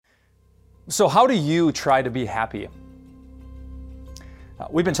So how do you try to be happy?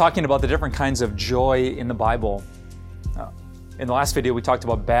 We've been talking about the different kinds of joy in the Bible. In the last video, we talked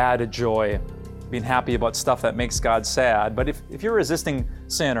about bad joy, being happy about stuff that makes God sad. But if you're resisting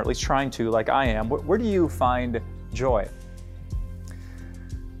sin, or at least trying to, like I am, where do you find joy?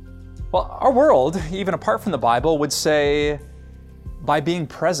 Well, our world, even apart from the Bible, would say by being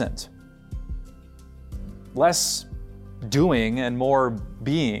present. Less doing and more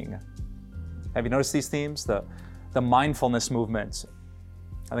being. Have you noticed these themes? The mindfulness movement.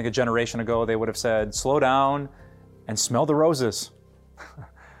 I think a generation ago they would have said, slow down and smell the roses.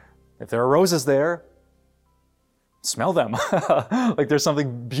 If there are roses there, smell them. Like there's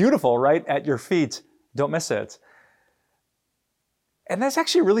something beautiful right at your feet. Don't miss it. And that's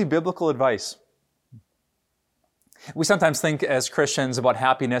actually really biblical advice. We sometimes think as Christians about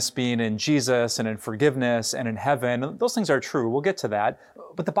happiness being in Jesus and in forgiveness and in heaven. Those things are true. We'll get to that.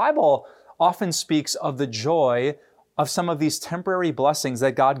 But the Bible often speaks of the joy of some of these temporary blessings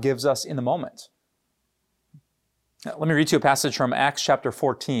that God gives us in the moment. Now, let me read to you a passage from Acts chapter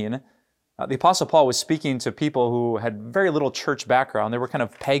 14. The Apostle Paul was speaking to people who had very little church background. They were kind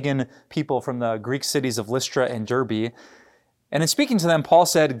of pagan people from the Greek cities of Lystra and Derbe. And in speaking to them, Paul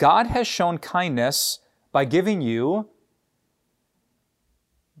said, God has shown kindness by giving you,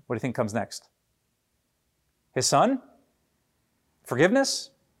 what do you think comes next? His Son?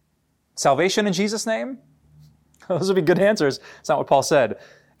 Forgiveness? Salvation in Jesus' name? Those would be good answers. It's not what Paul said.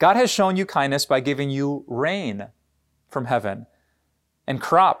 God has shown you kindness by giving you rain from heaven and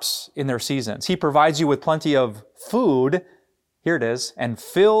crops in their seasons. He provides you with plenty of food, here it is, and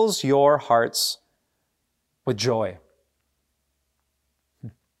fills your hearts with joy.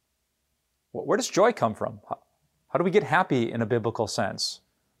 Where does joy come from? How do we get happy in a biblical sense?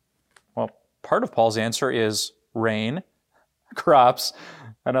 Well, part of Paul's answer is rain, crops,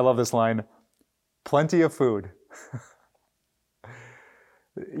 and I love this line, plenty of food.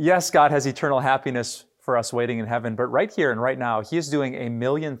 Yes, God has eternal happiness for us waiting in heaven, but right here and right now, He is doing a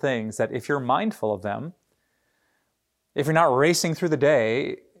million things that if you're mindful of them, if you're not racing through the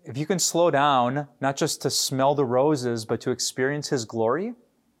day, if you can slow down, not just to smell the roses, but to experience His glory,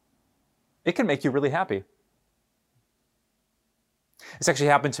 it can make you really happy. This actually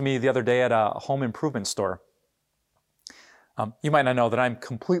happened to me the other day at a home improvement store. You might not know that I'm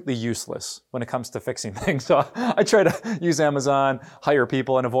completely useless when it comes to fixing things. So I try to use Amazon, hire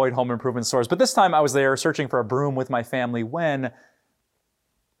people, and avoid home improvement stores. But this time I was there searching for a broom with my family when,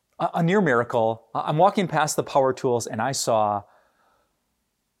 a near miracle, I'm walking past the power tools and I saw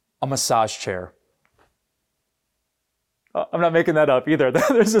a massage chair. I'm not making that up either.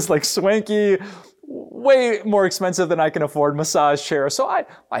 There's this like swanky, way more expensive than I can afford massage chair. So I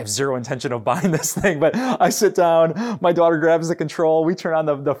have zero intention of buying this thing, but I sit down, my daughter grabs the control, we turn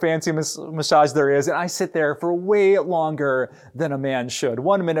on the fancy massage there is, and I sit there for way longer than a man should.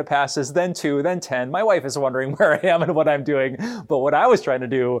 1 minute passes, then 2, then 10. My wife is wondering where I am and what I'm doing, but what I was trying to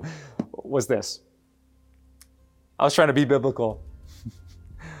do was this. I was trying to be biblical.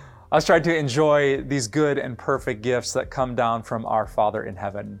 I was trying to enjoy these good and perfect gifts that come down from our Father in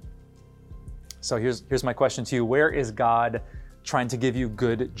heaven. So here's my question to you. Where is God trying to give you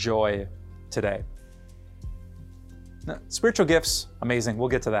good joy today? Now, spiritual gifts, amazing. We'll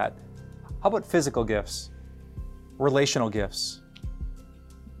get to that. How about physical gifts? Relational gifts?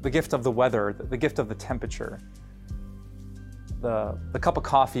 The gift of the weather, the gift of the temperature, the cup of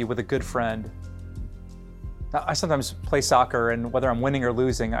coffee with a good friend. Now, I sometimes play soccer, and whether I'm winning or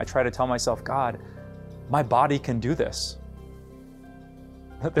losing, I try to tell myself, God, my body can do this.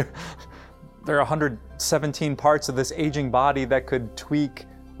 There are 117 parts of this aging body that could tweak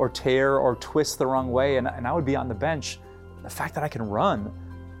or tear or twist the wrong way, and I would be on the bench. The fact that I can run,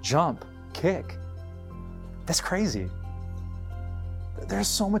 jump, kick, that's crazy. There's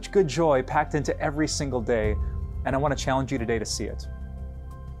so much good joy packed into every single day, and I want to challenge you today to see it.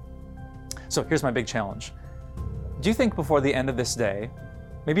 So here's my big challenge. Do you think before the end of this day,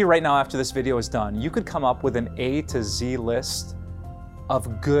 maybe right now after this video is done, you could come up with an A to Z list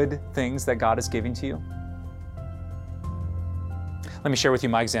of good things that God is giving to you? Let me share with you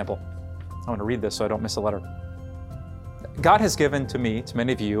my example. I want to read this so I don't miss a letter. God has given to me, to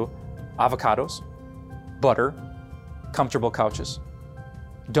many of you, avocados, butter, comfortable couches,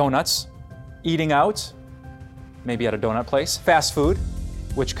 donuts, eating out, maybe at a donut place, fast food,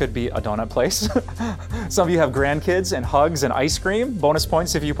 which could be a donut place. Some of you have grandkids and hugs and ice cream. Bonus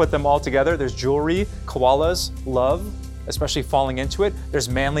points if you put them all together. There's jewelry, koalas, love, especially falling into it. There's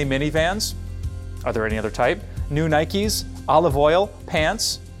manly minivans. Are there any other type? New Nikes, olive oil,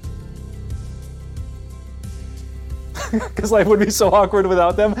 pants. because life would be so awkward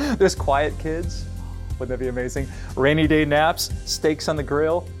without them. There's quiet kids. Wouldn't that be amazing? Rainy day naps, steaks on the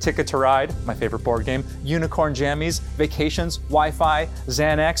grill, Ticket to Ride, my favorite board game, unicorn jammies, vacations, Wi-Fi,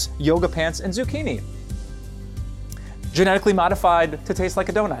 Xanax, yoga pants, and zucchini. Genetically modified to taste like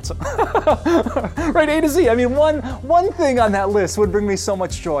a donut. Right, A to Z. I mean, one thing on that list would bring me so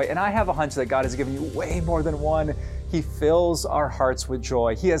much joy, and I have a hunch that God has given you way more than one. He fills our hearts with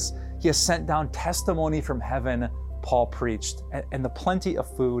joy. He has sent down testimony from heaven, Paul preached, and the plenty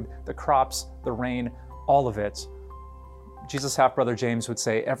of food, the crops, the rain, all of it. Jesus' half-brother James would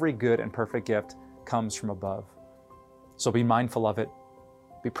say, every good and perfect gift comes from above. So be mindful of it.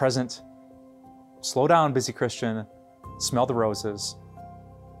 Be present. Slow down, busy Christian. Smell the roses.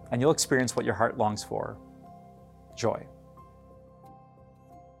 And you'll experience what your heart longs for. Joy.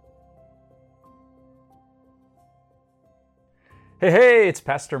 Hey, it's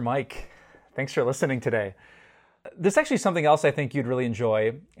Pastor Mike. Thanks for listening today. There's actually something else I think you'd really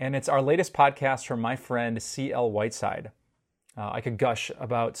enjoy, and it's our latest podcast from my friend C.L. Whiteside. I could gush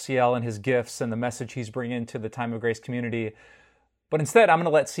about C.L. and his gifts and the message he's bringing to the Time of Grace community, but instead I'm going to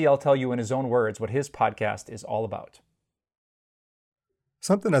let C.L. tell you in his own words what his podcast is all about.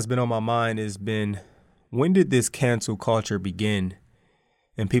 Something that's been on my mind has been, when did this cancel culture begin?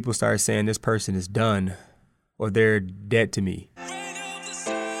 And people start saying this person is done or they're dead to me.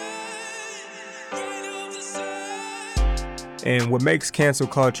 And what makes cancel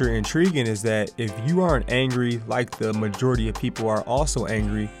culture intriguing is that if you aren't angry like the majority of people are also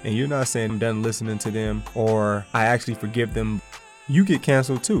angry, and you're not saying I'm done listening to them or I actually forgive them, you get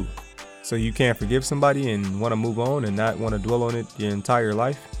canceled too. So you can't forgive somebody and want to move on and not want to dwell on it your entire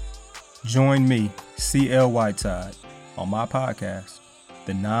life? Join me, C.L. Whiteside, on my podcast,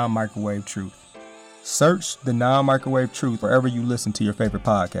 The Non-Microwave Truth. Search The Non-Microwave Truth wherever you listen to your favorite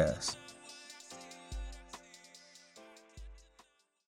podcasts.